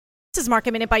This is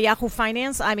Market Minute by Yahoo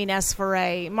Finance. I'm Ines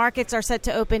Ferre. Markets are set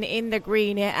to open in the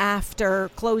green after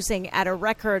closing at a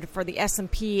record for the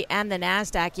S&P and the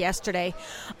Nasdaq yesterday.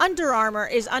 Under Armour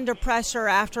is under pressure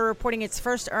after reporting its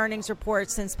first earnings report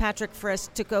since Patrick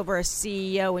Frisk took over as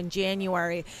CEO in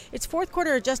January. Its fourth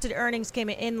quarter adjusted earnings came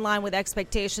in line with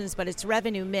expectations, but its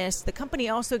revenue missed. The company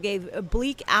also gave a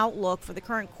bleak outlook for the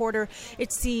current quarter.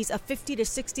 It sees a $50 to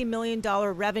 $60 million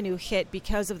revenue hit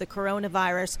because of the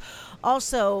coronavirus.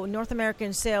 Also, North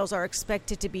American sales are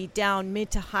expected to be down mid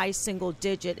to high single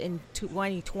digit in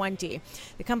 2020.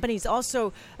 The company is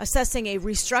also assessing a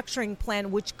restructuring plan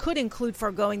which could include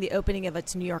foregoing the opening of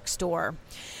its New York store.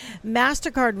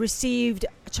 MasterCard received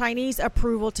Chinese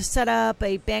approval to set up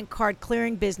a bank card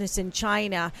clearing business in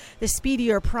China. The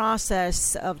speedier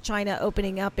process of China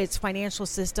opening up its financial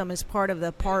system is part of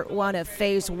the part one of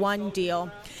phase one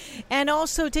deal. And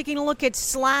also taking a look at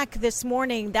Slack this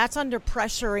morning, that's under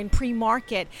pressure in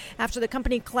pre-market after the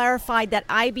company clarified that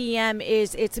IBM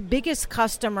is its biggest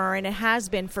customer, and it has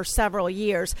been for several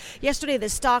years. Yesterday, the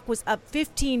stock was up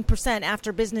 15%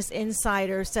 after Business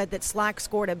Insider said that Slack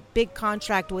scored a big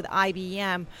contract with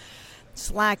IBM.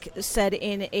 Slack said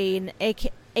in an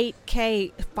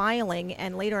 8K filing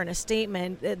and later in a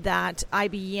statement that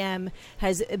IBM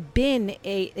has been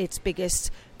its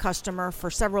biggest customer for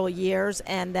several years,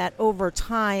 and that over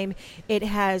time it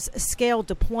has scaled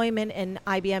deployment, and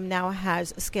IBM now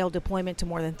has scaled deployment to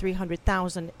more than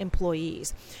 300,000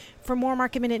 employees. For more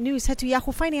Market Minute news, head to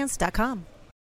yahoofinance.com.